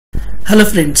Hello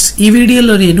friends, ఈ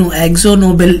వీడియోలో నేను AKZO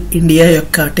నోబెల్ ఇండియా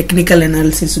యొక్క టెక్నికల్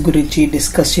అనాలిసిస్ గురించి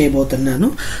డిస్కస్ చేయబోతున్నాను.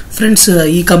 ఫ్రెండ్స్,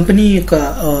 ఈ కంపెనీ యొక్క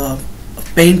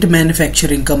paint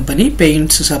manufacturing company,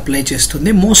 paints supply చేస్తుంది.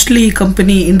 మోస్ట్లీ ఈ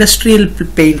కంపెనీ ఇండస్ట్రియల్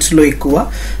పెయింట్స్లో ఎక్కువ,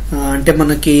 అంటే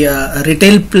మనకి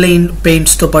రిటైల్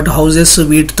పెయింట్స్తో పాటు హౌసెస్,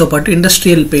 వీటితో పాటు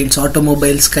ఇండస్ట్రియల్ పెయింట్స్,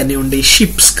 ఆటోమొబైల్స్ కానివ్వండి,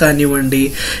 షిప్స్ కానివ్వండి,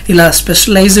 ఇలా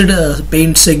స్పెషలైజ్డ్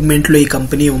పెయింట్ సెగ్మెంట్లో ఈ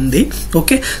కంపెనీ ఉంది.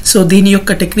 ఓకే, సో దీని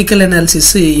యొక్క టెక్నికల్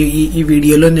అనాలిసిస్ ఈ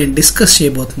వీడియోలో నేను డిస్కస్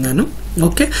చేయబోతున్నాను.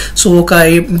 ఓకే, సో ఒక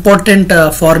ఇంపార్టెంట్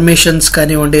ఫార్మేషన్స్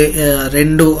కానివ్వండి,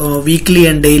 రెండు వీక్లీ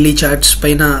అండ్ డైలీ చార్ట్స్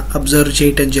పైన అబ్జర్వ్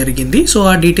చేయటం జరిగింది. సో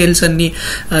ఆ డీటెయిల్స్ అన్ని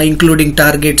ఇంక్లూడింగ్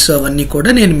టార్గెట్స్ అవన్నీ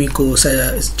కూడా నేను మీకు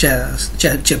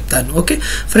చెప్తాను. ఓకే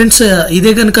ఫ్రెండ్స్,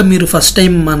 ఇదే కనుక మీరు ఫస్ట్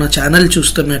టైం మన ఛానల్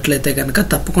చూస్తున్నట్లయితే కనుక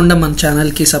తప్పకుండా మన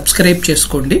ఛానల్కి సబ్స్క్రైబ్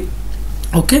చేసుకోండి.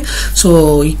 ఓకే, సో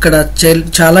ఇక్కడ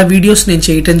చాలా వీడియోస్ నేను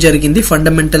చేయటం జరిగింది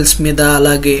ఫండమెంటల్స్ మీద,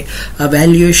 అలాగే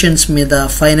వాల్యుయేషన్స్ మీద,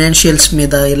 ఫైనాన్షియల్స్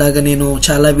మీద, ఇలాగ నేను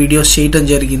చాలా వీడియోస్ చేయటం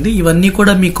జరిగింది. ఇవన్నీ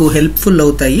కూడా మీకు హెల్ప్ఫుల్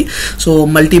అవుతాయి. సో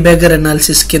మల్టీబ్యాగర్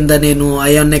అనాలిసిస్ కింద నేను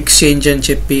అయాన్ ఎక్స్చేంజ్ అని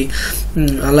చెప్పి,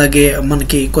 అలాగే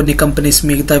మనకి కొన్ని కంపెనీస్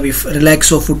మిగతావి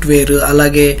రిలాక్సో ఫుట్వేర్,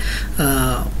 అలాగే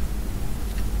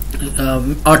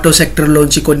ఆటో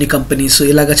సెక్టర్లోంచి కొన్ని కంపెనీస్,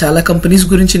 ఇలాగ చాలా కంపెనీస్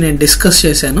గురించి నేను డిస్కస్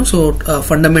చేశాను. సో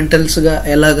ఫండమెంటల్స్గా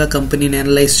ఎలాగా కంపెనీని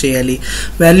అనలైజ్ చేయాలి,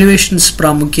 వాల్యుయేషన్స్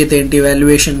ప్రాముఖ్యత ఏంటి,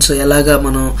 వాల్యుయేషన్స్ ఎలాగా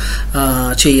మనం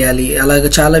చేయాలి,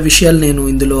 అలాగే చాలా విషయాలు నేను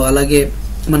ఇందులో, అలాగే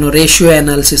మనం రేషియో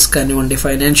అనాలిసిస్ కానివ్వండి,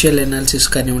 ఫైనాన్షియల్ అనాలిసిస్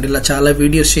కానివ్వండి, ఇలా చాలా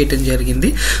వీడియోస్ చేయటం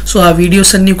జరిగింది. సో ఆ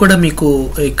వీడియోస్ అన్నీ కూడా మీకు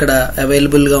ఇక్కడ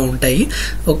అవైలబుల్గా ఉంటాయి.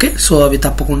 ఓకే, సో అవి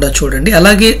తప్పకుండా చూడండి.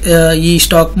 అలాగే ఈ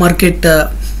స్టాక్ మార్కెట్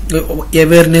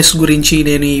అవేర్నెస్ గురించి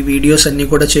నేను ఈ వీడియోస్ అన్నీ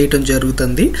కూడా చేయటం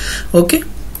జరుగుతుంది. ఓకే,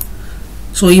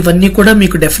 సో ఇవన్నీ కూడా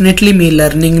మీకు డెఫినెట్లీ మీ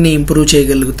లెర్నింగ్ని ఇంప్రూవ్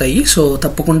చేయగలుగుతాయి. సో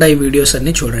తప్పకుండా ఈ వీడియోస్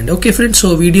అన్ని చూడండి. ఓకే ఫ్రెండ్స్, సో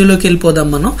వీడియోలోకి వెళ్ళిపోదాం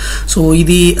మనం. సో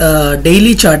ఇది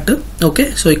డైలీ చార్ట్. ఓకే,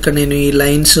 సో ఇక్కడ నేను ఈ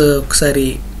లైన్స్ ఒకసారి,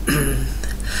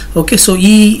 ఓకే, సో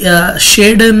ఈ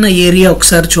షేడ్ అన్న ఏరియా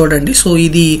ఒకసారి చూడండి. సో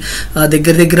ఇది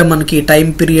దగ్గర మనకి టైం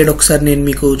పీరియడ్ ఒకసారి నేను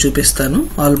మీకు చూపిస్తాను.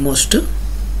 ఆల్మోస్ట్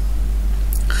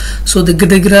సో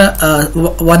దగ్గర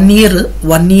 1 year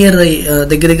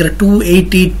దగ్గర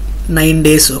 289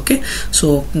 days. ఓకే, సో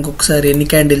ఇంకొకసారి ఎన్ని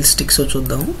క్యాండిల్ స్టిక్స్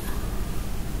చూద్దాము.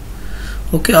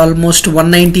 Okay, almost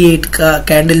 198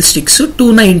 candle sticks,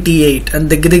 298 and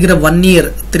దగ్గర 1 year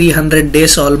 300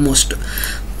 days almost.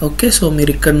 Okay, so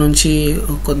మీరు ఇక్కడ నుంచి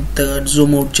కొంత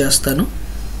జూమ్ అవుట్ చేస్తాను.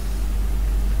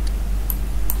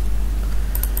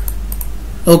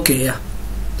 Okay, yeah,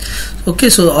 okay,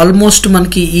 so almost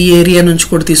మనకి ఈ ఏరియా నుంచి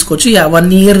కూడా తీసుకోవచ్చు. 1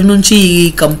 year నుంచి ఈ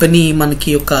కంపెనీ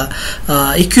మనకి ఒక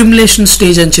అక్యుములేషన్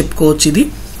స్టేజ్ అని చెప్పుకోవచ్చు ఇది.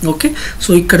 ఓకే, సో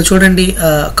ఇక్కడ చూడండి,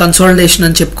 కన్సాలిడేషన్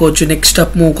అని చెప్పుకోవచ్చు, నెక్స్ట్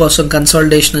అప్ మూవ్ కోసం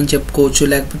కన్సాలిడేషన్ అని చెప్పుకోవచ్చు,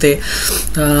 లేకపోతే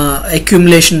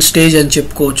అక్యుములేషన్ స్టేజ్ అని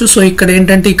చెప్పుకోవచ్చు. సో ఇక్కడ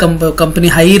ఏంటంటే ఈ కంపెనీ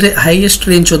హైయెస్ట్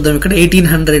రేంజ్ చూద్దాం, ఇక్కడ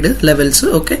 1800 లెవెల్స్.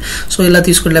 ఓకే, సో ఇలా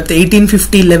తీసుకోండి, లేకపోతే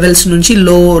 1850 లెవెల్స్ నుంచి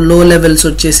లో లెవెల్స్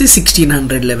వచ్చేసి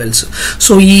 1600 లెవెల్స్.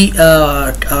 సో ఈ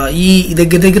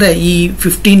దగ్గర ఈ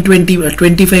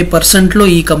 15-25%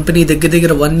 ఈ కంపెనీ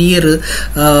దగ్గర 1 year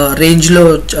రేంజ్లో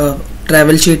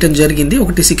ట్రావెల్ చేయటం జరిగింది.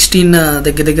 ఒకటి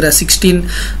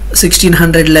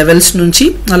 1600 లెవెల్స్ నుంచి,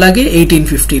 అలాగే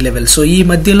 1850 లెవెల్స్. సో ఈ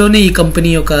మధ్యలోనే ఈ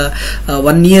కంపెనీ ఒక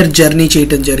 1 year జర్నీ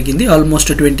చేయటం జరిగింది,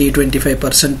 ఆల్మోస్ట్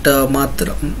 20-25%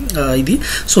 మాత్రం ఇది.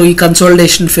 సో ఈ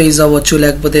కన్సాలిడేషన్ ఫేజ్ అవ్వచ్చు,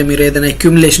 లేకపోతే మీరు ఏదైనా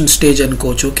అక్యుములేషన్ స్టేజ్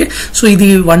అనుకోవచ్చు. ఓకే, సో ఇది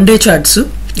 1 day చార్ట్స్.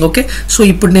 ఓకే, సో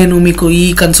ఇప్పుడు నేను మీకు ఈ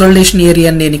కన్సాలిడేషన్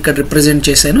ఏరియాని నేను ఇక్కడ రిప్రజెంట్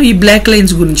చేశాను. ఈ బ్లాక్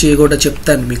లైన్స్ గురించి కూడా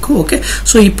చెప్తాను మీకు. ఓకే,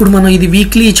 సో ఇప్పుడు మనం ఇది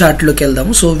వీక్లీ చార్ట్లోకి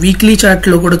వెళ్దాము. సో వీక్లీ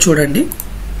చార్ట్లో కూడా చూడండి,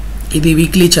 ఇది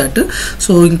వీక్లీ చార్ట్.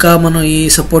 సో ఇంకా మనం ఈ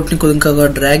సపోర్ట్ని ఇంకా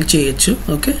డ్రాగ్ చేయొచ్చు.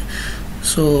 ఓకే,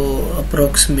 సో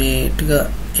అప్రాక్సిమేట్గా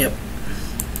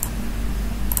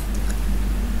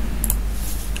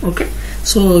ఓకే,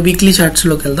 సో వీక్లీ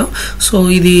చార్ట్స్లోకి వెళ్దాం. సో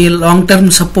ఇది long term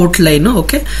support line.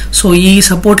 Okay, so ఈ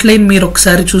సపోర్ట్ లైన్ మీరు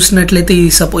ఒకసారి చూసినట్లయితే ఈ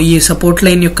సపోర్ట్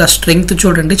లైన్ యొక్క స్ట్రెంగ్త్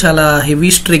చూడండి, చాలా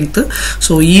హెవీ స్ట్రెంగ్త్.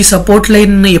 సో ఈ సపోర్ట్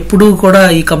లైన్ ఎప్పుడూ కూడా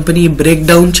ఈ కంపెనీ బ్రేక్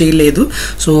డౌన్ చేయలేదు.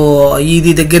 సో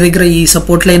ఇది దగ్గర ఈ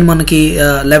సపోర్ట్ లైన్ మనకి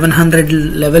 1100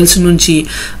 లెవెల్స్ నుంచి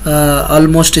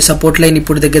ఆల్మోస్ట్ ఈ సపోర్ట్ లైన్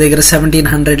ఇప్పుడు దగ్గర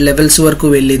 1700 లెవెల్స్ వరకు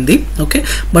వెళ్ళింది. ఓకే,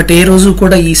 బట్ ఏ రోజు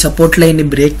కూడా ఈ సపోర్ట్ లైన్ ని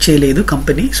బ్రేక్ చేయలేదు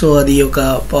కంపెనీ. సో అది ఒక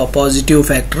పాజిటివ్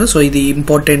ఫ్యాక్టర్. సో ఇది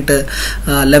ఇంపార్టెంట్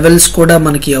లెవెల్స్ కూడా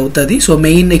మనకి అవుతుంది. సో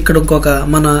మెయిన్ ఇక్కడ ఇంకొక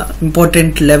మన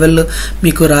ఇంపార్టెంట్ లెవెల్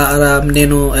మీకు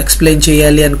నేను ఎక్స్ప్లెయిన్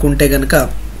చేయాలి అనుకుంటే కనుక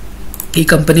ఈ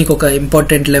కంపెనీకి ఒక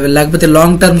ఇంపార్టెంట్ లెవెల్, లేకపోతే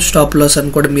లాంగ్ టర్మ్ స్టాప్ లాస్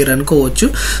అని కూడా మీరు అనుకోవచ్చు.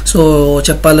 సో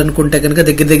చెప్పాలనుకుంటే కనుక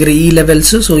దగ్గర ఈ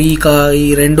లెవెల్స్, సో ఈ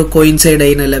రెండు కోయిన్సైడ్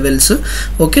అయిన లెవెల్స్.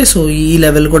 ఓకే, సో ఈ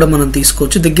లెవెల్ కూడా మనం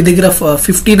తీసుకోవచ్చు. దగ్గర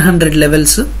 1500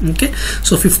 లెవెల్స్. ఓకే,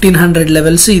 సో 1500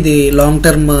 లెవెల్స్ ఇది లాంగ్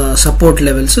టర్మ్ సపోర్ట్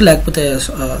లెవెల్స్, లేకపోతే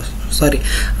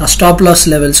స్టాప్ లాస్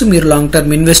లెవెల్స్. మీరు లాంగ్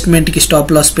టర్మ్ ఇన్వెస్ట్మెంట్ కి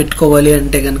స్టాప్ లాస్ పెట్టుకోవాలి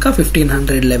అంటే కనుక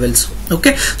 1500 లెవెల్స్.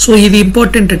 ఓకే, సో ఇది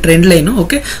important trend line.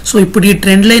 Okay, so ఇప్పుడు ఈ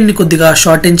ట్రెండ్ లైన్ ని కొద్దిగా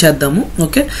షార్టెన్ చేద్దాము.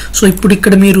 ఓకే, సో ఇప్పుడు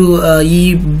ఇక్కడ మీరు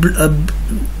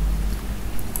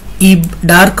ఈ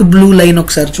డార్క్ బ్లూ లైన్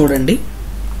ఒకసారి చూడండి.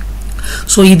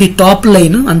 సో ఇది టాప్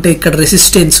లైన్, అంటే ఇక్కడ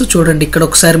రెసిస్టెన్స్ చూడండి. ఇక్కడ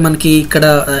ఒకసారి మనకి ఇక్కడ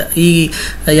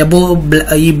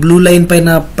ఈ బ్లూ లైన్ పైన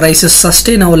ప్రైసెస్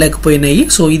సస్టైన్ అవ్వలేకపోయినాయి.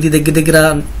 సో ఇది దగ్గర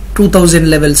 2000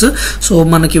 లెవెల్స్. సో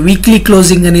మనకి వీక్లీ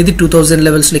క్లోజింగ్ అనేది 2000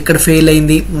 లెవెల్స్ లో ఇక్కడ ఫెయిల్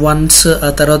అయింది వన్స్, ఆ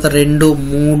తర్వాత 2,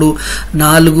 3,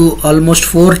 4 ఆల్మోస్ట్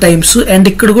 4 టైమ్స్. అండ్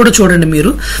ఇక్కడ కూడా చూడండి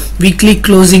మీరు వీక్లీ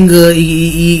క్లోజింగ్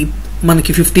ఈ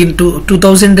మనకి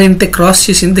 2000 అయితే క్రాస్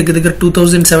చేసింది, దగ్గర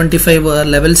 2075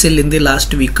 లెవెల్స్ వెళ్ళింది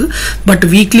last week. But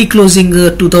weekly closing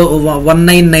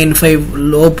 1995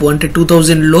 లోపు, అంటే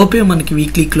 2000 లోపే మనకి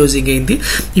వీక్లీ క్లోజింగ్ అయింది.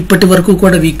 ఇప్పటి వరకు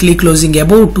కూడా వీక్లీ క్లోజింగ్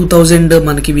అబౌవ్ 2000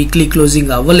 మనకి వీక్లీ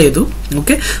క్లోజింగ్ అవ్వలేదు.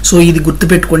 ఓకే, సో ఇది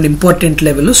గుర్తుపెట్టుకోండి, ఇంపార్టెంట్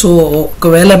లెవెల్. సో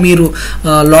ఒకవేళ మీరు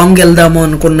లాంగ్ వెళ్దాము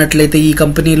అనుకున్నట్లయితే, ఈ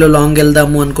కంపెనీలో లాంగ్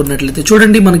వెళ్దాము అనుకున్నట్లయితే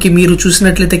చూడండి, మనకి మీరు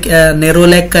చూసినట్లయితే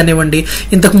నెరోలాక్ కానివ్వండి,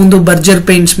 ఇంతకు ముందు బర్జర్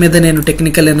పెయింట్స్ మీద నేను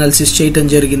టెక్నికల్ అనాలిసిస్ చేయటం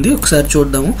జరిగింది. ఒకసారి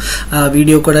చూద్దాము. ఆ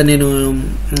వీడియో కూడా నేను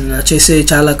చేసే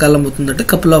చాలా కాలం అవుతుందంటే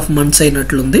couple of months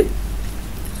అయినట్లుంది.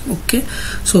 Okay,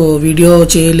 so video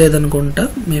చేయలేదనుకుంటా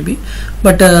maybe,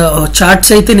 but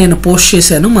charts అయితే నేను పోస్ట్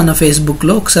చేశాను మన ఫేస్బుక్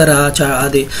లో. ఒకసారి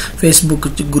అది ఫేస్బుక్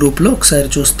గ్రూప్ లో ఒకసారి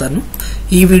చూస్తాను.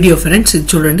 ఈ వీడియో ఫ్రెండ్స్ ఇది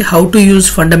చూడండి, how to use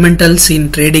fundamentals in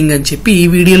trading అని చెప్పి ఈ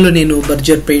వీడియోలో నేను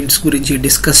బర్జర్ పెయింట్స్ గురించి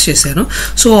డిస్కస్ చేశాను.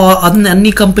 సో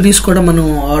అన్ని కంపెనీస్ కూడా మనం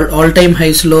ఆల్ టైమ్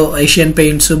హైస్ లో, ఏషియన్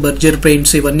పెయింట్స్, బర్జర్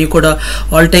పెయింట్స్ ఇవన్నీ కూడా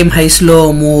ఆల్ టైమ్ హైస్ లో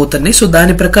మూవ్ అవుతున్నాయి. సో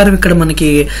దాని ప్రకారం ఇక్కడ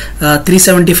మనకి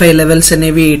 375 లెవెల్స్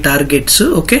అనేవి టార్గెట్స్.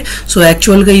 ఓకే, సో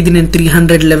యాక్చువల్ గా ఇది నేను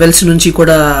 300 లెవెల్స్ నుంచి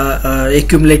కూడా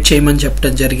అక్యుములేట్ చేయమని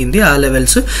చెప్పడం జరిగింది ఆ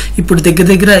లెవెల్స్. ఇప్పుడు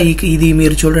దగ్గర ఇది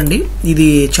మీరు చూడండి, ఇది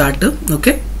చార్ట్.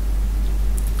 ఓకే,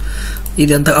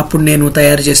 ఇదంతా అప్పుడు నేను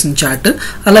తయారు చేసిన చార్ట్.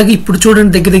 అలాగే ఇప్పుడు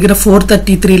చూడండి, దగ్గర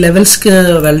 433 లెవెల్స్ కి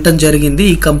వెళ్ళటం జరిగింది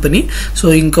ఈ కంపెనీ. సో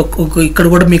ఇక్కడ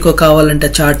కూడా మీకు కావాలంటే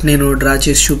చార్ట్ నేను డ్రా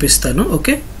చేసి చూపిస్తాను.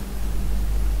 ఓకే,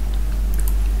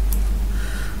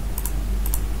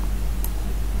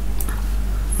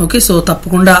 ఓకే, సో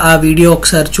తప్పకుండా ఆ వీడియో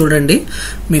ఒకసారి చూడండి,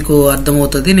 మీకు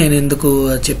అర్థమవుతుంది నేను ఎందుకు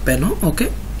చెప్పాను. ఓకే,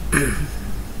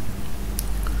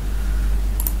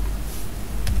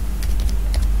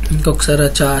 ఇంకొకసారి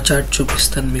చార్ట్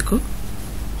చూపిస్తాను మీకు.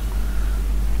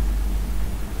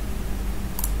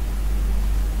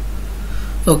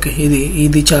 ఓకే,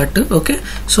 ఇది chart. Okay,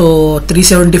 so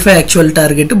 375 actual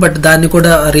target, but దాన్ని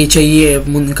కూడా రీచ్ అయ్యి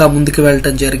ఇంకా ముందుకు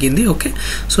వెళ్ళటం జరిగింది. ఓకే,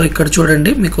 సో ఇక్కడ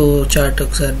చూడండి, మీకు చార్ట్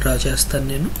ఒకసారి డ్రా చేస్తాను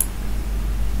నేను.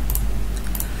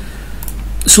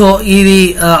 సో ఇది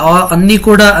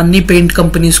అన్ని పెయింట్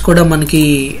కంపెనీస్ కూడా మనకి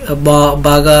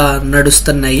బాగా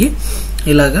నడుస్తున్నాయి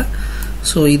ఇలాగా.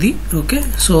 సో ఇది ఓకే,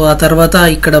 సో ఆ తర్వాత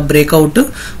ఇక్కడ బ్రేక్అవుట్.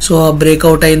 సో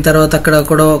బ్రేక్అవుట్ అయిన తర్వాత అక్కడ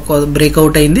కూడా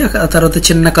బ్రేక్అవుట్ అయింది. ఆ తర్వాత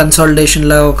చిన్న కన్సాలిడేషన్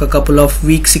లా ఒక కపుల్ ఆఫ్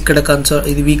వీక్స్ ఇక్కడ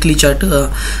ఇది వీక్లీ చార్ట్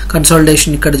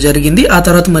కన్సాలిడేషన్ ఇక్కడ జరిగింది. ఆ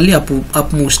తర్వాత మళ్ళీ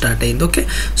అప్ మూవ్ స్టార్ట్ అయింది. ఓకే,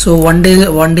 సో వన్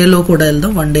డేలో కూడా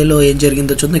వెళ్దాం. వన్ డేలో ఏం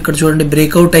జరిగిందో చూద్దాం. ఇక్కడ చూడండి,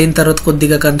 బ్రేక్అవుట్ అయిన తర్వాత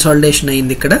కొద్దిగా కన్సాలిడేషన్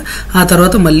అయింది ఇక్కడ, ఆ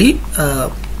తర్వాత మళ్ళీ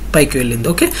పైకి వెళ్ళింది.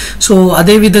 ఓకే, సో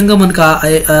అదే విధంగా మనకి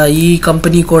ఈ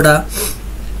కంపెనీ కూడా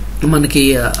మనకి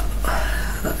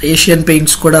ఏషియన్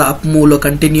పెయింట్స్ కూడా అప్ మూవ్ లో,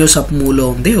 కంటిన్యూస్ అప్ మూవ్ లో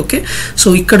ఉంది. ఓకే, సో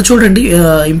ఇక్కడ చూడండి,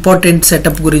 ఇంపార్టెంట్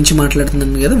సెటప్ గురించి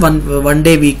మాట్లాడుతున్నాను కదా, వన్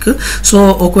డే వీక్. సో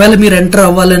ఒకవేళ మీరు ఎంటర్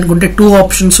అవ్వాలనుకుంటే 2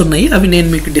 ఆప్షన్స్ ఉన్నాయి, అవి నేను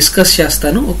మీకు డిస్కస్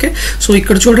చేస్తాను. ఓకే, సో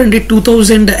ఇక్కడ చూడండి,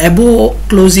 2000 above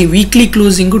closing, weekly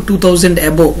closing 2000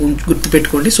 above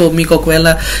గుర్తుపెట్టుకోండి. సో మీకు ఒకవేళ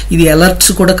ఇది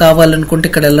అలర్ట్స్ కూడా కావాలనుకుంటే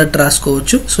ఇక్కడ అలర్ట్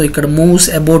రాసుకోవచ్చు. సో ఇక్కడ మూవ్స్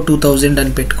అబోవ్ 2000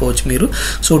 అని పెట్టుకోవచ్చు మీరు.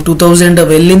 సో 2000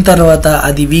 వెళ్ళిన తర్వాత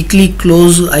అది వీక్లీ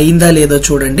క్లోజ్ అయిందా లేదా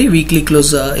చూడండి. వీక్లీ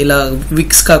క్లోజ్ ఇలా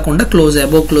వీక్స్ కాకుండా క్లోజ్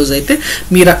అబోవ్ క్లోజ్ అయితే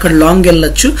మీరు అక్కడ లాంగ్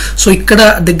వెళ్ళొచ్చు. సో ఇక్కడ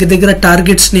దగ్గర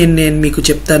టార్గెట్స్ నేను మీకు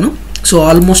చెప్తాను. సో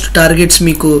ఆల్మోస్ట్ టార్గెట్స్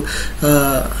మీకు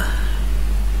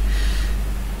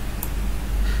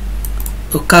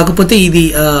కాకపోతే ఇది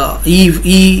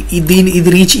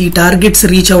ఈ టార్గెట్స్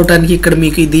రీచ్ అవడానికి ఇక్కడ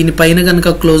మీకు దీనిపైన కనుక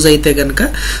క్లోజ్ అయితే కనుక,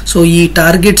 సో ఈ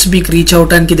టార్గెట్స్ మీకు రీచ్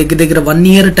అవడానికి దగ్గర 1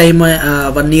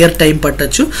 ఇయర్ టైం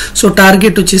పట్టచ్చు. సో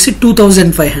టార్గెట్ వచ్చేసి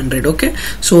 2500. ఓకే,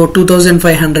 సో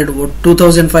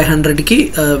 2500 కి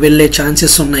వెళ్లే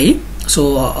ఛాన్సెస్ ఉన్నాయి. So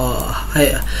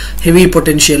heavy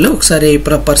potential. ఒకసారి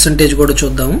పర్సంటేజ్ కూడా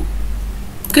చూద్దాము.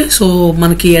 ఓకే, సో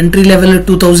మనకి ఎంట్రీ లెవెల్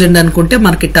 2000 అనుకుంటే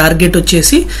మనకి టార్గెట్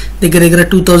వచ్చేసి దగ్గర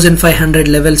 2500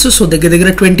 లెవెల్స్. సో దగ్గర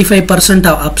 25%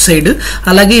 అప్ సైడ్.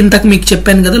 అలాగే ఇంతకు మీకు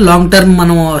చెప్పాను కదా, లాంగ్ టర్మ్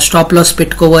మనం స్టాప్ లాస్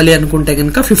పెట్టుకోవాలి అనుకుంటే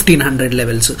కనుక 1500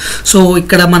 లెవెల్స్. సో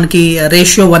ఇక్కడ మనకి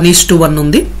రేషియో 1:1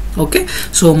 ఉంది. ఓకే,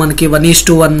 సో మనకి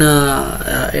 1:1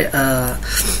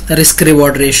 risk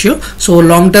reward ratio. So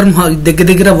long term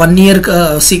దగ్గర 1 ఇయర్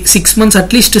 6 మంత్స్,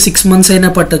 అట్లీస్ట్ 6 మంత్స్ అయినా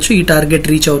పట్టొచ్చు ఈ టార్గెట్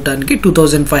రీచ్ అవడానికి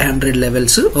 2500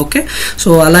 లెవెల్స్. ఓకే, సో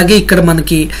అలాగే ఇక్కడ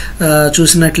మనకి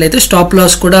చూసినట్లయితే స్టాప్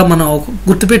లాస్ కూడా మనం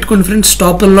గుర్తుపెట్టుకోండి ఫ్రెండ్స్,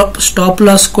 స్టాప్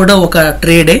లాస్ కూడా ఒక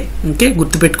ట్రేడే. ఓకే,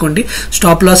 గుర్తుపెట్టుకోండి,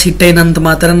 స్టాప్ లాస్ హిట్ అయినంత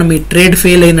మాత్రాన మీ ట్రేడ్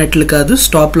ఫెయిల్ అయినట్లు కాదు.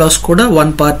 స్టాప్ లాస్ కూడా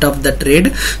one part of the trade.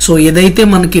 So ఏదైతే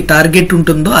మనకి టార్గెట్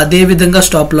ఉంటుందో అదే విధంగా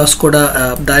స్టాప్ లాస్ కూడా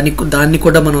దాన్ని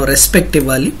కూడా మనం రెస్పెక్ట్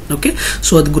ఇవ్వాలి. ఓకే,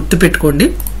 సో అది గుర్తుపెట్టుకోండి.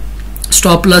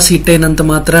 స్టాప్ లాస్ హిట్ అయినంత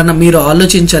మాత్రాన మీరు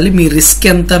ఆలోచించాలి మీ రిస్క్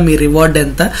ఎంత, మీ రివార్డ్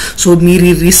ఎంత. సో మీరు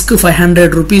ఈ రిస్క్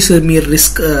 500 రూపీస్ మీరు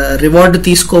రివార్డ్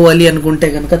తీసుకోవాలి అనుకుంటే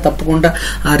కనుక తప్పకుండా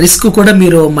ఆ రిస్క్ కూడా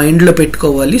మీరు మైండ్ లో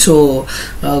పెట్టుకోవాలి. సో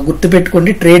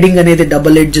గుర్తుపెట్టుకోండి, ట్రేడింగ్ అనేది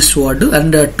double edge sword.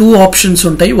 And 2 options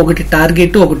ఉంటాయి, ఒకటి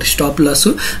టార్గెట్, ఒకటి స్టాప్ లాస్.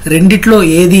 రెండిట్లో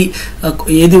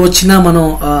ఏది వచ్చినా మనం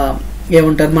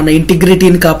ఏమంటారు, మన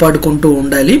ఇంటిగ్రిటీని కాపాడుకుంటూ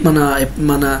ఉండాలి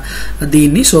మన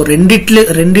దీన్ని. సో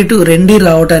రెండు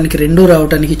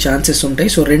రావడానికి ఛాన్సెస్ ఉంటాయి.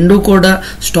 సో రెండు కూడా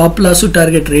స్టాప్ లాస్,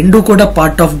 టార్గెట్ రెండు కూడా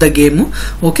part of the game.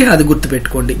 Okay, అది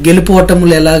గుర్తుపెట్టుకోండి.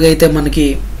 గెలుపోవటములు ఎలాగైతే మనకి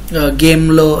గేమ్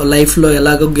లో, లైఫ్ లో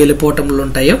ఎలాగో గెలిపోవటంలో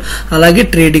ఉంటాయో అలాగే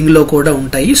ట్రేడింగ్ లో కూడా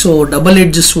ఉంటాయి. సో డబుల్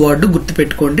ఎడ్జ్ స్వార్డ్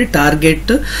గుర్తుపెట్టుకోండి.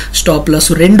 టార్గెట్, స్టాప్ లాస్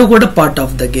రెండు కూడా part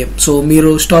of the game. So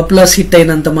మీరు స్టాప్ లాస్ హిట్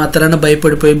అయినంత మాత్రాన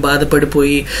భయపడిపోయి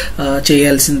బాధపడిపోయి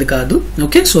చేయాల్సింది కాదు.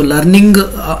 Okay, so learning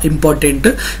important.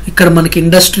 ఇక్కడ మనకి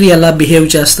ఇండస్ట్రీ ఎలా బిహేవ్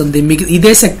చేస్తుంది,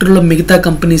 ఇదే సెక్టర్ లో మిగతా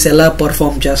కంపెనీస్ ఎలా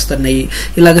పర్ఫార్మ్ చేస్తున్నాయి,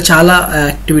 ఇలాగ చాలా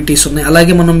యాక్టివిటీస్ ఉన్నాయి.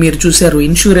 అలాగే మీరు చూసారు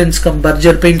ఇన్సూరెన్స్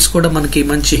బర్గర్ పెయింట్స్ కూడా మనకి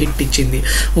మంచి హిట్ ఇచ్చింది.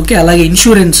 ఓకే, అలాగే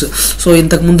ఇన్సూరెన్స్, సో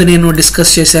ఇంతకు ముందు నేను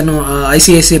డిస్కస్ చేశాను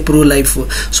ఐసిఐసిఐ ప్రూ లైఫ్.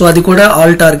 సో అది కూడా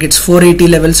all targets 480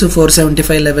 levels,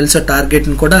 475 levels target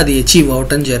కూడా అది అచీవ్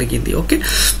అవటం జరిగింది. ఓకే,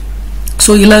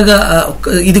 సో ఇలాగా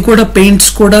ఇది కూడా పెయింట్స్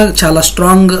కూడా చాలా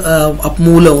స్ట్రాంగ్ అప్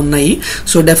మూవ్ లో ఉన్నాయి.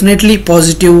 సో డెఫినెట్లీ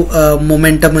పాజిటివ్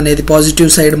మొమెంటం అనేది,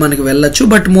 పాజిటివ్ సైడ్ మనకి వెళ్ళొచ్చు.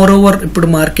 బట్ మోర్ ఓవర్ ఇప్పుడు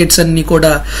మార్కెట్స్ అన్ని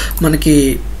కూడా మనకి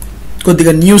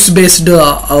కొద్దిగా న్యూస్ బేస్డ్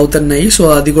అవుతున్నాయి. సో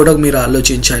అది కూడా మీరు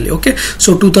ఆలోచించాలి. ఓకే, సో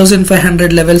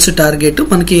 2500 లెవెల్స్ టార్గెట్,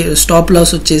 మనకి స్టాప్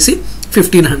లాస్ వచ్చేసి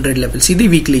 1500 లెవెల్స్. ఇది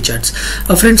వీక్లీ చార్ట్స్.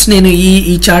 ఫ్రెండ్స్, నేను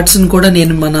ఈ చార్ట్స్ కూడా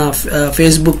నేను మన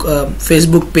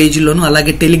ఫేస్బుక్ పేజ్లోను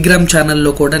అలాగే టెలిగ్రామ్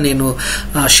ఛానల్లో కూడా నేను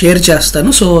షేర్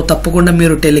చేస్తాను. సో తప్పకుండా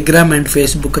మీరు టెలిగ్రామ్ అండ్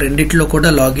ఫేస్బుక్ రెండిట్లో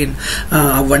కూడా లాగిన్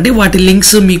అవ్వండి. వాటి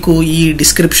లింక్స్ మీకు ఈ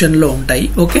డిస్క్రిప్షన్లో ఉంటాయి.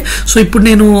 ఓకే, సో ఇప్పుడు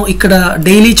నేను ఇక్కడ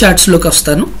డైలీ చార్ట్స్లోకి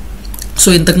వస్తాను. సో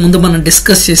ఇంతకు ముందు మనం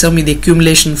డిస్కస్ చేసాం, ఇది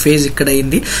అక్యూములేషన్ ఫేజ్ ఇక్కడ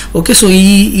అయింది. ఓకే, సో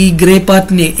ఈ గ్రే పార్ట్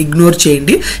ని ఇగ్నోర్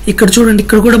చేయండి. ఇక్కడ చూడండి,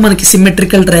 ఇక్కడ కూడా మనకి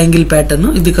సిమెట్రికల్ ట్రయాంగిల్ ప్యాటర్న్.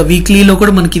 ఇది వీక్లీలో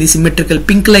కూడా మనకి ఇది సిమెట్రికల్,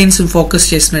 పింక్ లైన్స్ ఫోకస్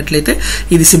చేసినట్లయితే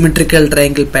ఇది సిమెట్రికల్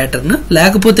ట్రయాంగిల్ ప్యాటర్న్.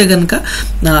 లేకపోతే కనుక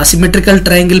సిమెట్రికల్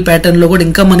ట్రయాంగిల్ ప్యాటర్న్ లో కూడా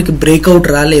ఇంకా మనకి బ్రేక్అవుట్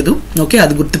రాలేదు. ఓకే,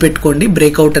 అది గుర్తుపెట్టుకోండి.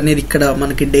 బ్రేక్అవుట్ అనేది ఇక్కడ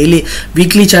మనకి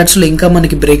వీక్లీ చార్ట్స్ లో ఇంకా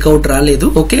మనకి బ్రేక్అవుట్ రాలేదు.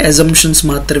 ఓకే, అజంప్షన్స్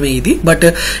మాత్రమే ఇది. బట్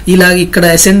ఇలా ఇక్కడ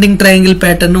అసెండింగ్ ట్రయాంగిల్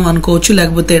ప్యాటర్న్ అనుకోవచ్చు,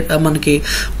 లేకపోతే మనకి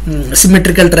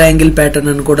సిమెట్రికల్ ట్రయాంగిల్ ప్యాటర్న్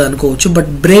అని కూడా అనుకోవచ్చు. బట్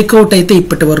బ్రేక్అవుట్ అయితే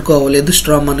ఇప్పటి వరకు అవ్వలేదు.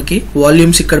 స్ట్రాంగ్ మనకి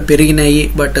వాల్యూమ్స్ ఇక్కడ పెరిగినాయి.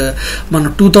 బట్ మనం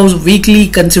 2000 వీక్లీ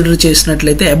కన్సిడర్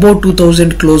చేసినట్లయితే అబౌట్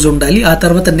 2000 క్లోజ్ ఉండాలి. ఆ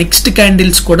తర్వాత నెక్స్ట్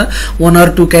క్యాండిల్స్ కూడా 1 or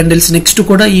 2 క్యాండిల్స్ నెక్స్ట్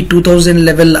కూడా ఈ 2000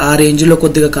 లెవెల్ ఆ రేంజ్ లో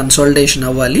కొద్దిగా కన్సాలిడేషన్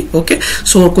అవ్వాలి. ఓకే,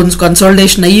 సో కొంచెం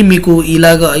కన్సాలిడేషన్ అయ్యి మీకు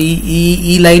ఇలాగా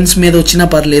ఈ లైన్స్ మీద వచ్చినా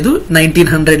పర్లేదు.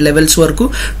 1900 లెవెల్స్ వరకు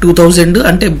 2000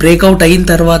 అంటే బ్రేక్అవుట్ అయిన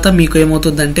తర్వాత మీకు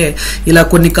ఏమవుతుందంటే ఇలా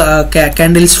కొన్ని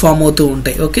క్యాండిల్స్ ఫామ్ అవుతూ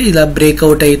ఉంటాయి. ఓకే, ఇలా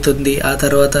బ్రేక్అవుట్ అవుతుంది. ఆ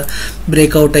తర్వాత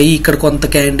బ్రేక్అవుట్ అయ్యి ఇక్కడ కొంత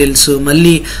క్యాండిల్స్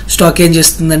మళ్ళీ స్టాక్ ఏం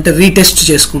చేస్తుందంటే రీటెస్ట్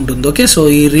చేసుకుంటుంది. ఓకే, సో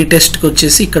ఈ రీటెస్ట్ కి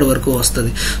వచ్చేసి ఇక్కడ వరకు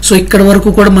వస్తుంది. సో ఇక్కడ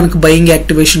వరకు కూడా మనకు బయింగ్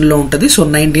యాక్టివేషన్ లో ఉంటుంది. సో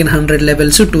 1900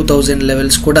 లెవెల్స్, 2000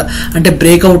 లెవెల్స్ కూడా అంటే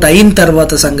బ్రేక్అవుట్ అయిన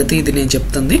తర్వాత సంగతి ఇది నేను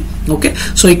చెప్తుంది. ఓకే,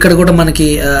 సో ఇక్కడ కూడా మనకి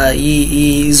ఈ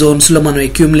జోన్స్ లో మనం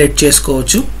అక్యూములేట్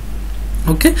చేసుకోవచ్చు.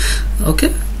 ఓకే ఓకే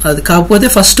అది కాకపోతే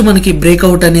ఫస్ట్ మనకి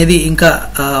బ్రేక్అవుట్ అనేది ఇంకా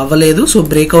అవ్వలేదు. సో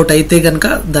బ్రేక్అవుట్ అయితే కనుక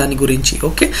దాని గురించి.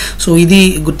 ఓకే, సో ఇది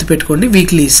గుర్తుపెట్టుకోండి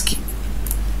వీక్లీస్ కి.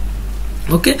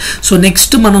 ఓకే. సో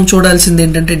నెక్స్ట్ మనం చూడాల్సింది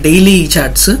ఏంటంటే డైలీ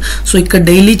చార్ట్స్. సో ఇక్కడ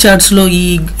డైలీ చార్ట్స్ లో ఈ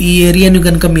ఏరియాని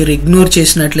కనుక మీరు ఇగ్నోర్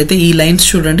చేసినట్లయితే ఈ లైన్స్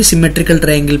చూడండి, symmetrical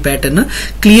triangle pattern,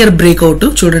 clear breakout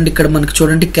చూడండి. ఇక్కడ మనకి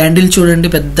చూడండి క్యాండిల్ చూడండి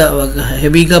పెద్ద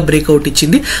హెవీగా బ్రేక్అవుట్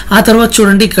ఇచ్చింది. ఆ తర్వాత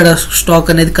చూడండి ఇక్కడ స్టాక్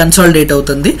అనేది కన్సాలిడేట్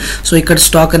అవుతుంది. సో ఇక్కడ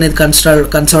స్టాక్ అనేది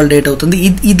కన్సాలిడేట్ అవుతుంది.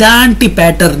 ఇలాంటి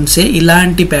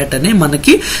ప్యాటర్నే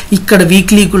మనకి ఇక్కడ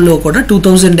వీక్లీలో కూడా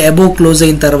 2000 అబోవ్ క్లోజ్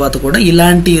అయిన తర్వాత కూడా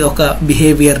ఇలాంటి ఒక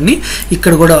బిహేవియర్ ని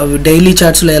ఇక్కడ కూడా డైలీ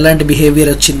చార్ట్స్ లో ఎలాంటి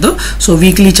బిహేవియర్ వచ్చిందో సో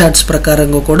వీక్లీ చార్ట్స్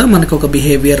ప్రకారంగా కూడా మనకు ఒక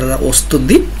బిహేవియర్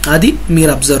వస్తుంది. అది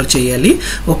మీరు అబ్జర్వ్ చేయాలి.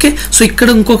 ఓకే. సో ఇక్కడ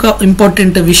ఇంకొక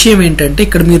ఇంపార్టెంట్ విషయం ఏంటంటే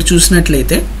ఇక్కడ మీరు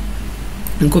చూసినట్లయితే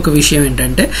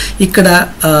ఇక్కడ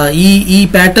ఈ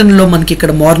ప్యాటర్న్ లో మనకి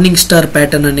ఇక్కడ మార్నింగ్ స్టార్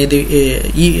ప్యాటర్న్ అనేది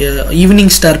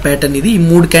ఈవినింగ్ స్టార్ ప్యాటర్న్ ఇది. ఈ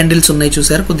 3 క్యాండిల్స్ ఉన్నాయి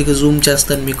చూసారు, కొద్దిగా జూమ్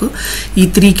చేస్తాను మీకు. ఈ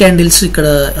 3 క్యాండిల్స్ ఇక్కడ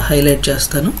హైలైట్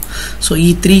చేస్తాను. సో ఈ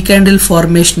 3 క్యాండిల్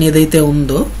ఫార్మేషన్ ఏదైతే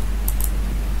ఉందో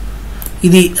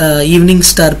ఇది evening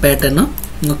star pattern.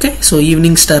 Okay. So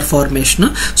evening star formation.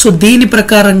 So దీని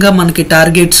ప్రకారంగా మనకి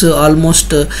టార్గెట్స్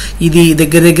ఆల్మోస్ట్ ఇది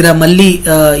దగ్గర మళ్ళీ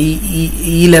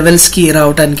ఈ లెవెల్స్ కి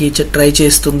రావడానికి ట్రై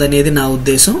చేస్తుంది అనేది నా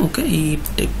ఉద్దేశం. ఓకే.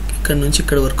 ఇక్కడ నుంచి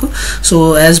ఇక్కడ వరకు. సో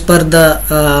యాజ్ పర్ ద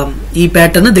ఈ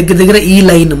ప్యాటర్న్ దగ్గర ఈ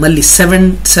లైన్ మళ్ళీ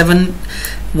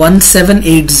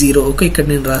 1780. ఓకే. ఇక్కడ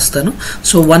నేను రాస్తాను.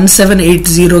 సో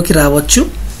 1780కి రావచ్చు.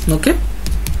 ఓకే.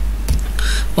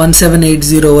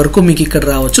 1780 వరకు మీకు ఇక్కడ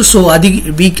రావచ్చు. సో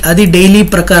అది డైలీ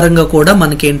ప్రకారంగా కూడా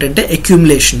మనకి ఏంటంటే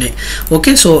అక్యుములేషన్.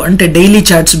 ఓకే. సో అంటే డైలీ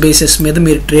చార్ట్స్ బేసిస్ మీద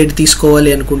మీరు ట్రేడ్ తీసుకోవాలి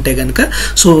అనుకుంటే కనుక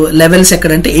సో లెవెల్స్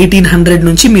ఎక్కడంటే 1800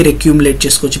 నుంచి మీరు అక్యుములేట్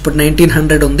చేసుకోవచ్చు. ఇప్పుడు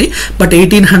 1900 ఉంది, బట్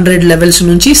 1800 లెవెల్స్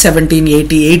నుంచి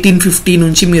 1780 1850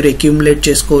 నుంచి మీరు అక్యుములేట్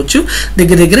చేసుకోవచ్చు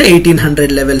దగ్గర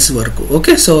 1800 లెవెల్స్ వరకు.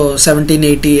 ఓకే. సో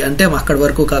 1780 అంటే అక్కడ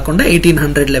వరకు కాకుండా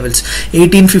 1800 లెవెల్స్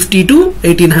 1850 టు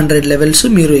 1800 లెవెల్స్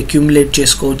మీరు అక్యుములేట్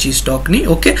చేసుకోవచ్చు ఈ స్టాక్ ని.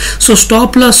 ఓకే. సో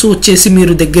స్టాప్ లాస్ వచ్చేసి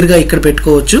మీరు దగ్గరగా ఇక్కడ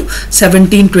పెట్టుకోవచ్చు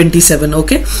 1727.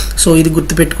 ఓకే. సో ఇది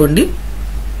గుర్తు పెట్టుకోండి.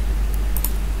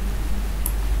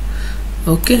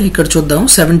 ఓకే. ఇక్కడ చూద్దాం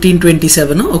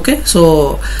 1727. ఓకే. సో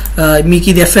మీకు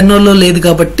ఇది FNO లో లేదు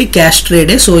కాబట్టి క్యాష్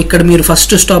ట్రేడే. సో ఇక్కడ మీరు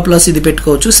ఫస్ట్ స్టాప్ లాస్ ఇది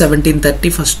పెట్టుకోవచ్చు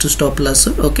 1730 first stop loss.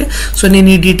 Okay. So నేను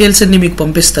ఈ డీటెయిల్స్ అన్ని మీకు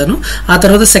పంపిస్తాను. ఆ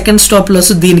తర్వాత సెకండ్ స్టాప్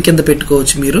లాస్ దీని కింద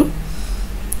పెట్టుకోవచ్చు మీరు,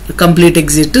 complete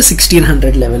exit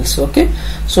 1600 levels. Okay.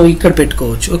 So ఇక్కడ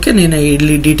పెట్టుకోవచ్చు. ఓకే. నేను ఈ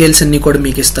డీటెయిల్స్ అన్ని కూడా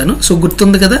మీకు ఇస్తాను. సో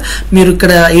గుర్తుంది కదా, మీరు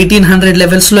ఇక్కడ 1800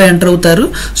 లెవెల్స్ లో ఎంటర్ అవుతారు.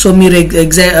 సో మీరు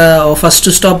ఫస్ట్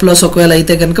స్టాప్ లాస్ ఒకవేళ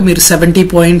అయితే కనుక మీరు 70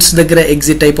 పాయింట్స్ దగ్గర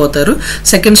ఎగ్జిట్ అయిపోతారు.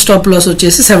 సెకండ్ స్టాప్ లాస్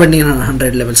వచ్చేసి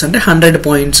 1700 లెవెల్స్ అంటే 100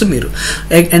 పాయింట్స్ మీరు.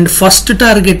 అండ్ ఫస్ట్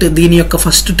టార్గెట్ దీని యొక్క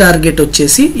ఫస్ట్ టార్గెట్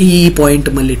వచ్చేసి ఈ పాయింట్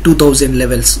మళ్ళీ 2000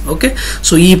 లెవెల్స్. ఓకే.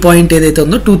 సో ఈ పాయింట్ ఏదైతే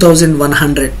ఉందో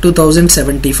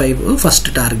 2075 ఫస్ట్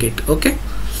టార్గెట్. ఓకే.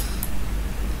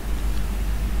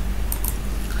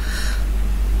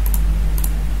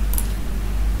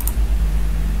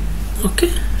 ఓకే.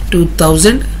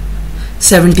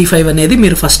 2075 అనేది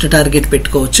మీరు ఫస్ట్ టార్గెట్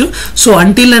పెట్టుకోవచ్చు. సో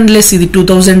అంటిల్ అన్లెస్ ఇది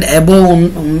 2000 అబోవ్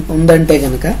ఉందంటే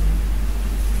కనుక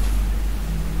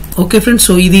ఓకే ఫ్రెండ్స్.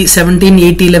 సో ఇది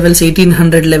 1780 లెవెల్స్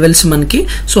 1800 లెవెల్స్ మనకి.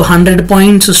 So 100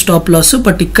 points stop loss.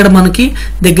 But ఇక్కడ మనకి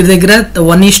దగ్గర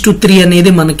 1:3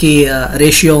 అనేది మనకి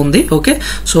రేషియో ఉంది. ఓకే.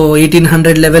 సో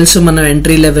 1800 లెవెల్స్ మన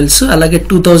ఎంట్రీ లెవెల్స్, అలాగే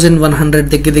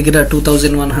 2100 దగ్గర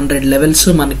 2100 లెవెల్స్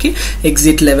మనకి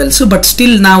ఎగ్జిట్ లెవెల్స్. బట్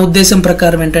స్టిల్ నా ఉద్దేశం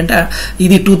ప్రకారం ఏంటంటే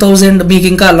ఇది 2000 మీకు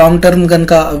ఇంకా లాంగ్ టర్మ్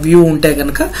కనుక వ్యూ ఉంటే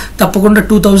కనుక తప్పకుండా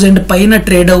 2000 పైన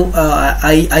ట్రేడ్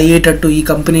అయ్యేటట్టు ఈ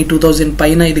కంపెనీ 2000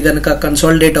 పైన ఇది కనుక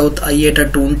కన్సాలిడేట్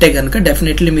అయ్యేటట్టు ఉంటే కనుక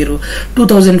డెఫినెట్లీ మీరు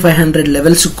 2500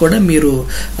 లెవెల్స్ కూడా మీరు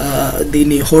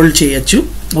దీన్ని హోల్డ్ చేయొచ్చు.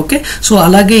 ఓకే. సో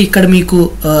అలాగే ఇక్కడ మీకు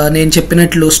నేను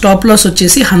చెప్పినట్లు స్టాప్ లాస్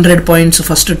వచ్చేసి 100 పాయింట్స్